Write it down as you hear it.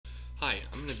Hi,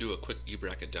 I'm going to do a quick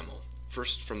eBracket demo,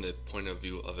 first from the point of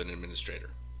view of an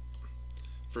administrator.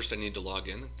 First I need to log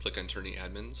in, click on Tourney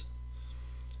Admins,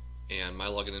 and my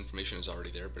login information is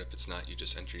already there, but if it's not, you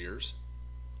just enter yours.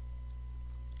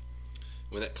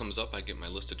 When that comes up, I get my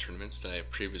list of tournaments that I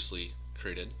have previously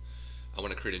created. I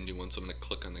want to create a new one, so I'm going to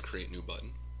click on the Create New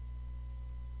button.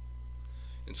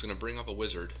 It's going to bring up a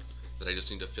wizard that I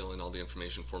just need to fill in all the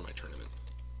information for my tournament.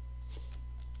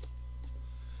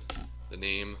 The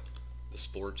name, the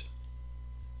sport.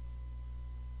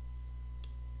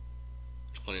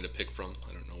 There's plenty to pick from.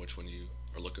 I don't know which one you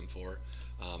are looking for.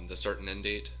 The start and end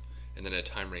date, and then a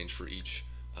time range for each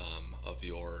of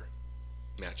your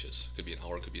matches. Could be an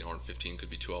hour, could be an hour and 15, could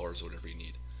be 2 hours, whatever you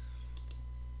need.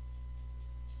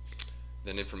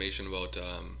 Then information about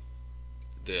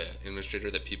the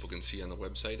administrator that people can see on the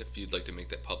website, if you'd like to make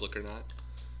that public or not.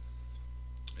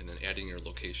 And then adding your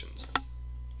locations.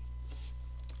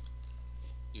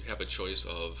 You have a choice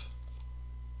of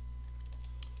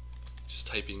just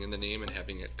typing in the name and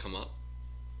having it come up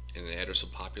and the address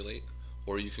will populate,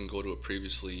 or you can go to a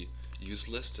previously used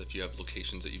list. If you have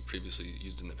locations that you previously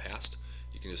used in the past,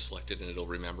 you can just select it and it'll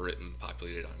remember it and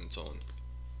populate it on its own.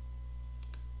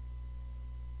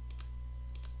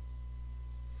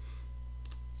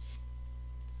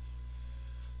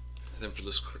 Then for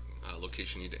this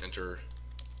location, you need to enter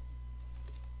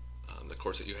the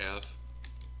course that you have.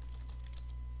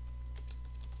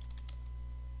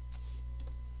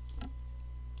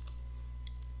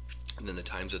 And then the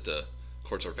times that the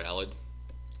courts are valid,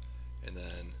 and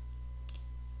then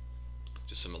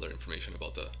just some other information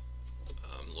about the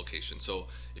location. So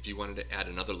if you wanted to add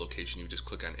another location, you just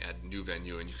click on Add New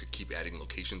Venue, and you could keep adding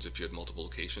locations if you had multiple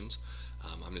locations.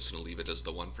 I'm just going to leave it as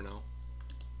the one for now.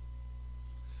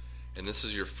 And this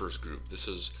is your first group. This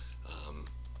is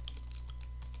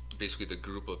basically the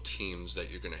group of teams that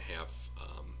you're going to have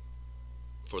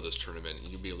for this tournament. And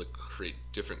you'll be able to create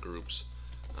different groups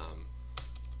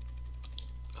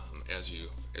as you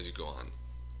go on.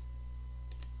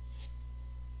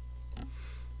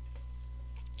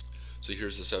 So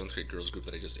here's the 7th grade girls group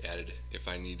that I just added. If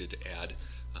I needed to add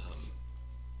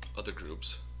other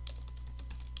groups,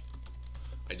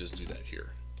 I just do that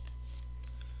here.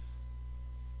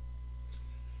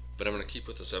 But I'm going to keep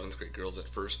with the 7th grade girls at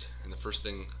first, and the first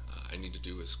thing I need to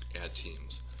do is add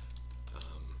teams.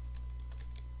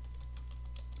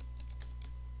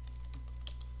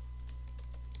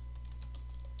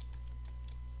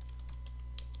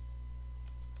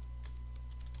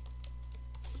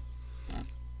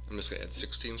 I'm just going to add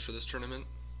 6 teams for this tournament.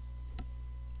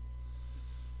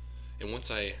 And once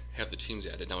I have the teams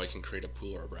added, now I can create a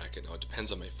pool or a bracket. Now it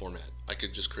depends on my format. I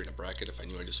could just create a bracket if I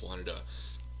knew I just wanted a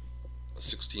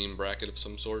 16 bracket of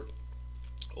some sort,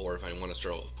 or if I want to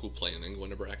start out with pool play and then go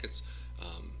into brackets.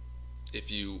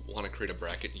 If you want to create a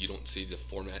bracket, you don't see the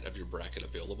format of your bracket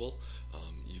available,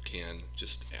 you can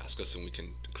just ask us and we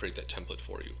can create that template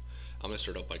for you. I'm going to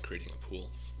start out by creating a pool.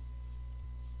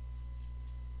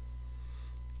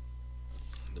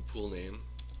 The pool name,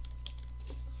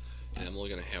 and I'm only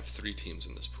going to have 3 teams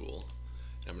in this pool.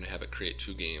 I'm going to have it create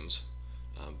 2 games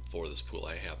for this pool.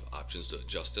 I have options to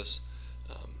adjust this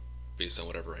based on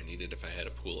whatever I needed. If I had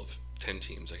a pool of 10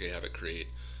 teams, I could have it create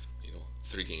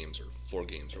 3 games or 4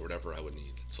 games or whatever I would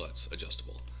need, so that's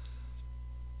adjustable.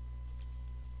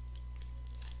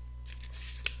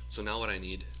 So now what I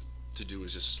need to do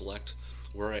is just select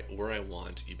where I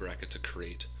want eBracket to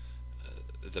create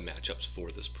the matchups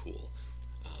for this pool.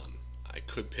 I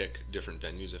could pick different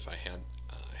venues if I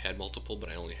had multiple,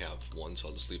 but I only have one, so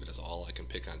I'll just leave it as all. I can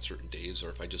pick on certain days, or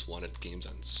if I just wanted games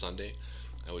on Sunday,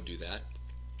 I would do that.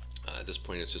 At this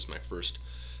point, it's just my first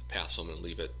pass, so I'm going to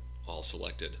leave it all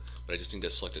selected. But I just need to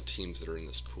select the teams that are in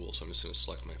this pool, so I'm just going to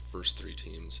select my first 3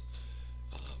 teams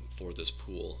for this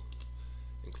pool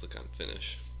and click on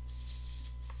Finish.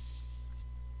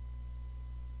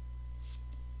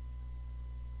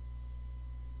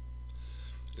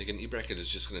 And again, eBracket is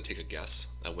just going to take a guess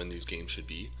at when these games should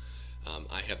be.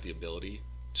 I have the ability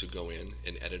to go in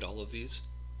and edit all of these.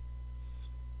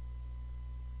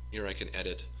 Here I can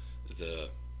edit the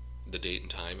date and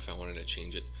time if I wanted to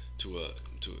change it to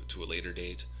a later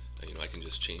date. I can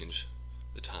just change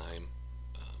the time.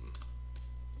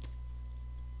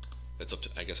 That's up to,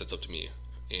 I guess that's up to me.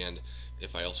 And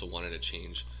if I also wanted to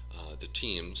change the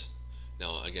teams,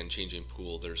 now again, changing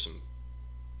pool, there's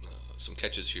some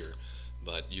catches here.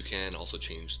 But you can also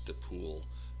change the pool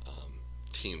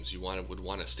teams. You would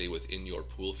want to stay within your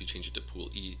pool. If you change it to Pool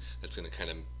E, that's going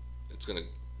to it's going to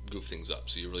goof things up.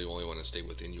 So you really only want to stay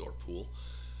within your pool.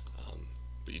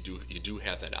 But you do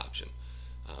have that option.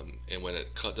 And when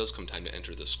it does come time to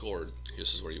enter the score,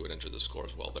 this is where you would enter the score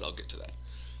as well, but I'll get to that.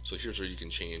 So here's where you can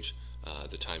change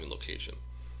the time and location.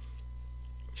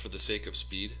 For the sake of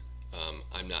speed,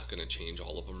 I'm not going to change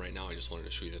all of them right now. I just wanted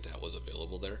to show you that that was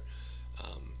available there.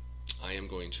 I am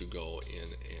going to go in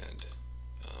and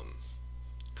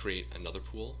create another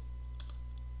pool.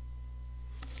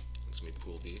 It's going to be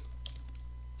Pool B.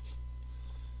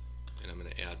 And I'm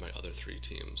going to add my other 3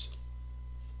 teams.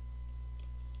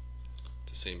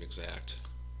 The same exact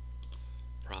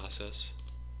process.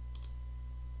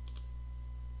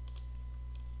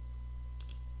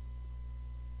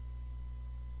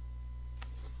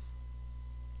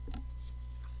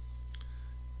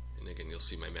 And again, you'll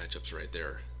see my matchups right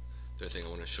there. The other thing I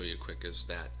want to show you quick is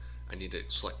that I need to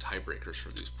select tiebreakers for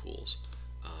these pools.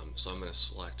 So I'm going to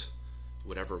select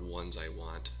whatever ones I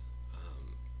want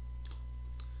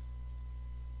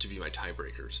to be my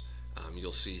tiebreakers.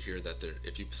 You'll see here that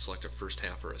if you select a first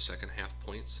half or a second half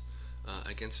points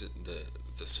against it,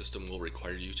 the system will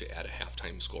require you to add a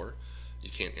halftime score. You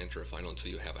can't enter a final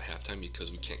until you have a halftime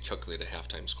because we can't calculate a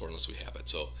halftime score unless we have it.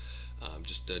 So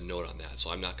just a note on that.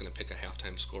 So I'm not going to pick a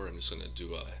halftime score. I'm just going to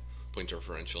do a point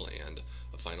differential and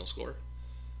a final score.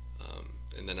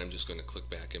 And then I'm just going to click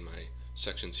back in my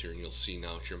sections here, and you'll see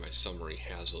now here my summary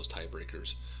has those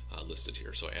tiebreakers listed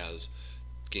here. So as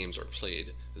games are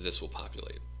played, this will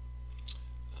populate.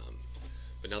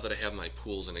 But now that I have my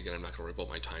pools, and again I'm not going to worry about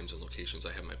my times and locations,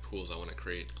 I have my pools, I want to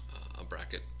create a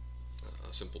bracket,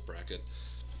 a simple bracket.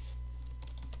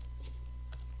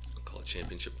 I'll call it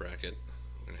championship bracket.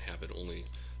 I'm going to have it only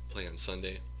play on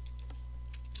Sunday.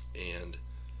 And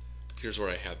here's where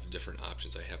I have different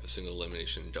options. I have a single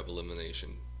elimination, double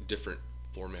elimination, different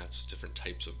formats, different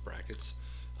types of brackets.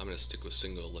 I'm going to stick with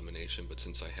single elimination, but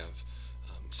since I have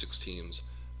 6 teams,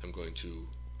 I'm going to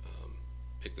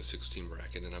pick the 6-team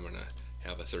bracket, and I'm going to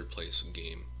have a third place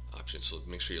game option. So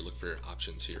make sure you look for your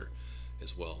options here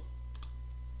as well.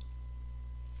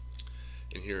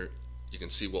 And here you can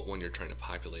see what one you're trying to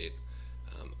populate.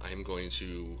 I'm going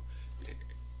to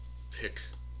pick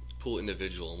pool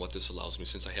individual, and what this allows me,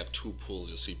 since I have 2 pools,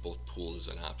 you'll see both pools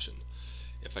as an option.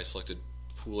 If I selected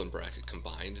pool and bracket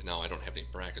combined, now I don't have any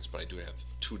brackets, but I do have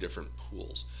 2 different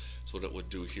pools. So what it would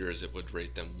do here is it would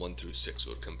rate them 1 through 6. It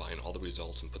would combine all the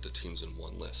results and put the teams in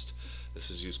one list.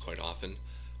 This is used quite often.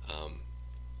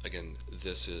 Again,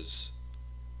 this is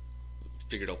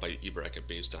figured out by eBracket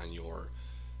based on your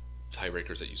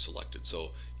tiebreakers that you selected.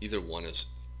 So either one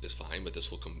is fine, but this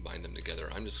will combine them together.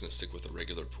 I'm just going to stick with a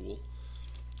regular pool,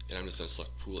 and I'm just going to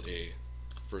select Pool A,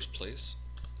 first place,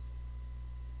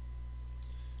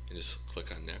 and just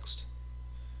click on next.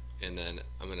 And then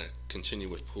I'm going to continue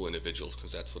with pool individuals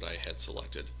because that's what I had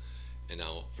selected. And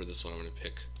now for this one I'm going to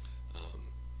pick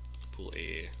Pool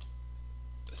A,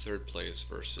 third place,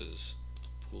 versus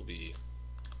Pool B,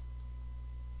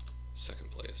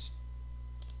 second place,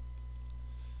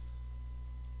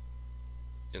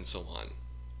 and so on.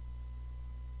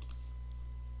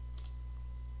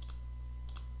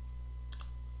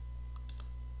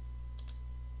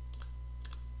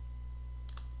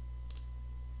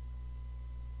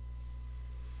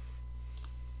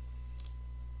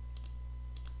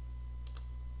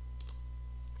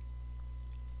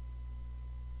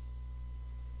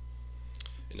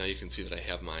 And now you can see that I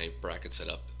have my bracket set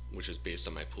up, which is based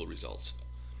on my pool results.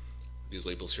 These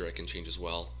labels here I can change as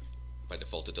well. By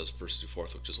default it does first through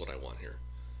fourth, which is what I want here.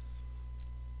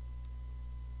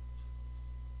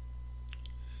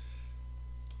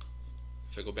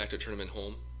 If I go back to Tournament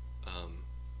Home,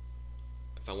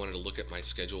 if I wanted to look at my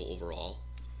schedule overall,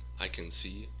 I can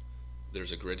see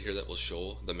there's a grid here that will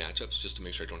show the matchups just to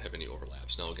make sure I don't have any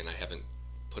overlaps. Now again, I haven't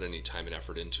put any time and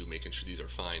effort into making sure these are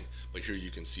fine, but here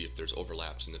you can see if there's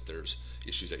overlaps and if there's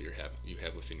issues that you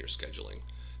have within your scheduling.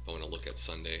 If I want to look at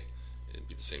Sunday, it'd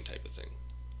be the same type of thing.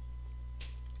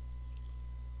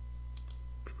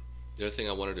 The other thing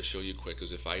I wanted to show you quick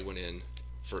is if I went in,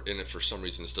 and if for some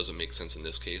reason this doesn't make sense in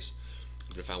this case,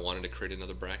 but if I wanted to create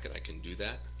another bracket, I can do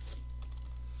that.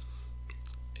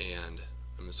 And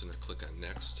I'm just going to click on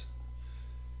next.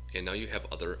 And now you have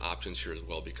other options here as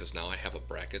well, because now I have a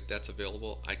bracket that's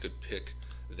available. I could pick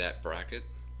that bracket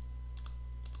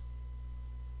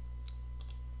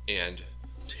and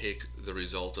take the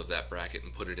result of that bracket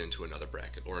and put it into another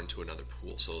bracket or into another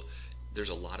pool. So there's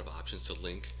a lot of options to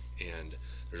link, and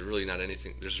there's really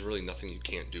nothing you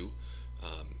can't do.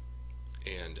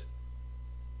 And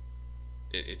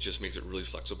it just makes it really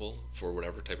flexible for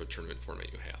whatever type of tournament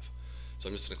format you have. So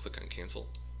I'm just going to click on cancel,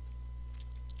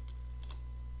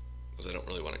 because I don't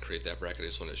really want to create that bracket. I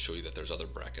just want to show you that there's other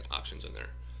bracket options in there.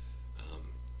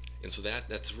 And so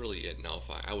that's really it. Now,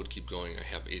 if I would keep going, I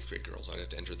have 8th grade girls. I'd have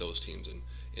to enter those teams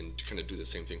and kind of do the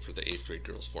same thing for the 8th grade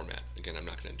girls format. Again, I'm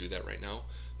not going to do that right now.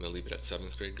 I'm going to leave it at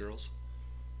 7th grade girls.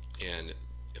 And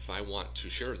if I want to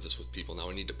share this with people, now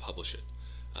I need to publish it.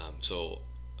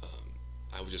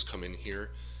 I would just come in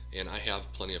here, and I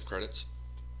have plenty of credits.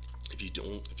 If you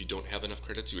don't have enough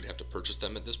credits, you would have to purchase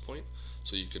them at this point.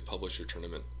 So you could publish your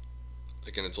tournament.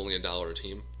 Again, it's only $1 a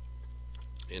team.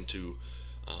 And to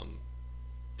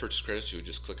purchase credits, you would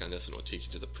just click on this, and it will take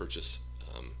you to the purchase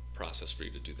process for you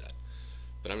to do that.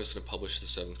 But I'm just going to publish the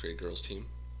 7th grade girls team,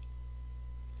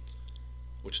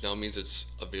 which now means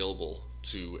it's available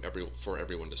for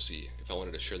everyone to see. If I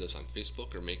wanted to share this on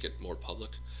Facebook or make it more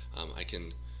public, I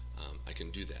can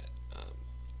do that.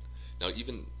 Now,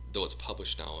 even though it's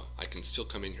published now, I can still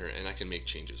come in here and I can make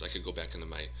changes. I could go back into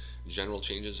my general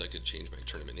changes. I could change my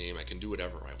tournament name. I can do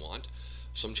whatever I want.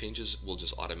 Some changes will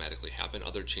just automatically happen.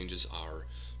 Other changes are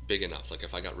big enough. Like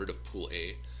if I got rid of Pool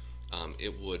A,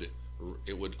 it would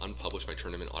unpublish my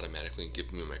tournament automatically and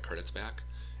give me my credits back,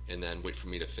 and then wait for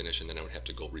me to finish, and then I would have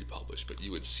to go republish. But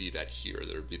you would see that here.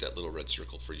 There would be that little red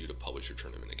circle for you to publish your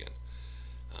tournament again.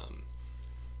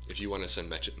 If you want to send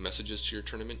messages to your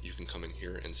tournament, you can come in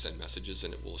here and send messages,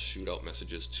 and it will shoot out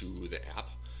messages to the app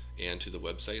and to the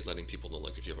website, letting people know,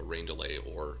 like if you have a rain delay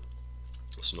or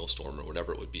a snowstorm or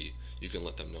whatever it would be, you can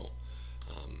let them know.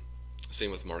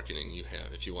 Same with marketing.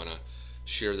 If you want to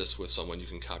share this with someone, you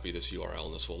can copy this URL,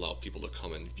 and this will allow people to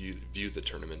come and view the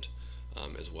tournament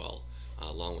as well,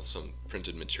 along with some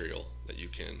printed material that you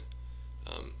can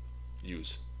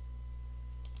use.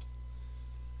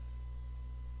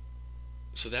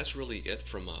 So that's really it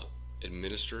from a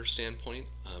administrator standpoint.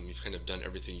 You've kind of done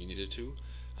everything you needed to.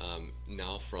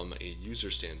 Now from a user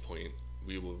standpoint,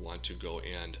 we would want to go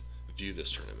and view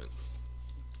this tournament.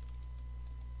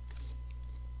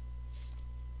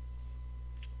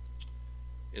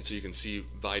 And so you can see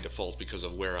by default, because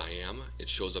of where I am, it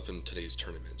shows up in today's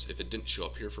tournaments. If it didn't show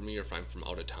up here for me, or if I'm from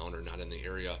out of town or not in the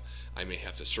area, I may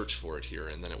have to search for it here,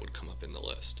 and then it would come up in the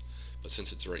list. But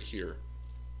since it's right here,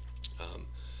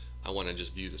 I want to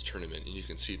just view this tournament, and you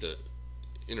can see the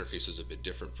interface is a bit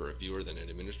different for a viewer than an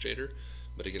administrator,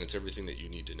 but again, it's everything that you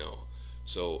need to know.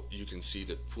 So you can see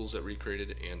the pools that we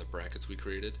created and the brackets we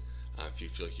created. If you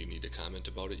feel like you need to comment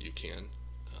about it, you can,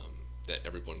 that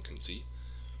everyone can see.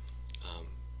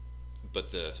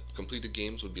 But the completed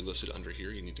games would be listed under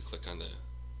here. You need to click on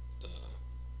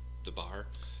the bar,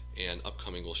 and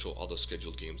upcoming will show all the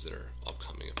scheduled games that are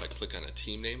upcoming. If I click on a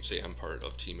team name, say I'm part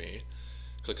of Team A,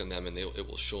 click on them, and it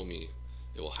will show me,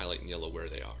 it will highlight in yellow where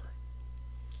they are.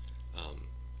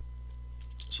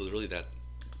 So really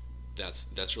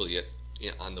that's really it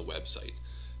on the website.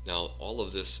 Now all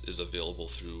of this is available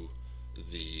through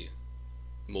the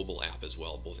mobile app as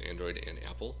well, both Android and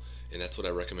Apple, and that's what I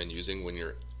recommend using when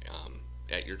you're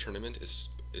at your tournament.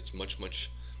 It's much, I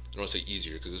don't want to say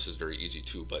easier, because this is very easy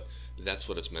too, but that's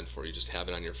what it's meant for. You just have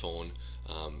it on your phone,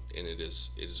 and it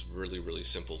is really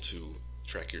simple to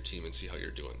track your team and see how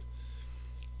you're doing.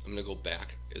 I'm going to go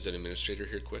back as an administrator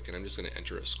here quick, and I'm just going to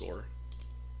enter a score.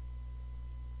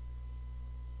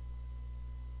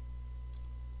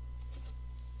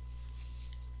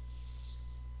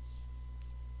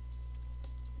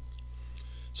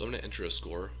 So I'm going to enter a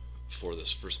score for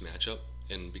this first matchup,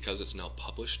 and because it's now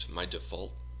published, my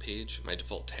default page, my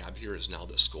default tab here is now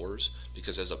the scores,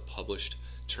 because as a published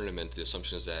tournament, the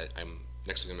assumption is that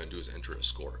next thing I'm going to do is enter a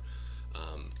score.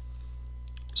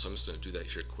 So I'm just going to do that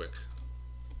here quick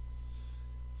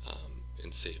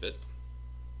and save it.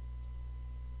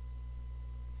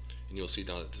 And you'll see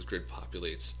now that this grid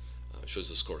populates, shows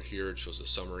the score here, it shows the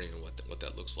summary and what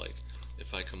that looks like.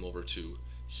 If I come over to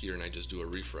here and I just do a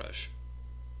refresh,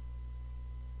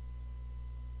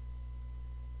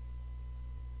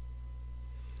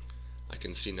 I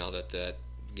can see now that that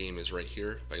game is right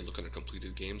here. If I look under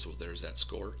completed games, well, there's that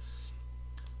score.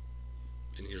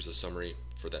 And here's the summary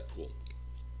for that pool.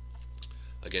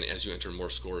 Again, as you enter more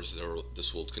scores,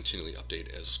 this will continually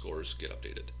update as scores get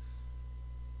updated.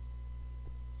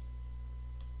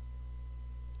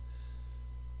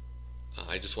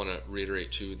 I just want to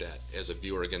reiterate too that as a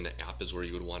viewer, again, the app is where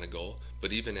you would want to go,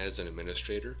 but even as an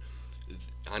administrator,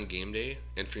 on game day,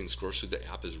 entering scores through the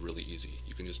app is really easy.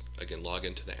 You can just, again, log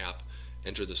into the app,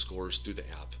 enter the scores through the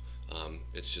app.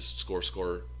 It's just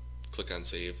score, click on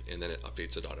save, and then it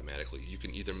updates it automatically. You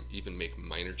can even make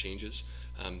minor changes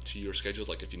to your schedule,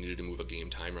 like if you needed to move a game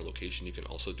time or location, you can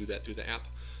also do that through the app.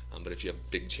 But if you have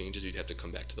big changes, you'd have to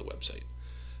come back to the website.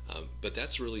 But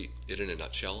that's really it in a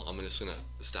nutshell. I'm just going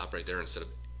to stop right there instead of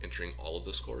entering all of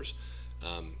the scores.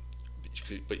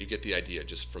 but you get the idea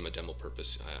just from a demo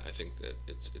purpose. I think that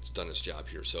it's done its job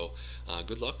here. So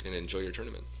good luck and enjoy your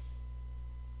tournament.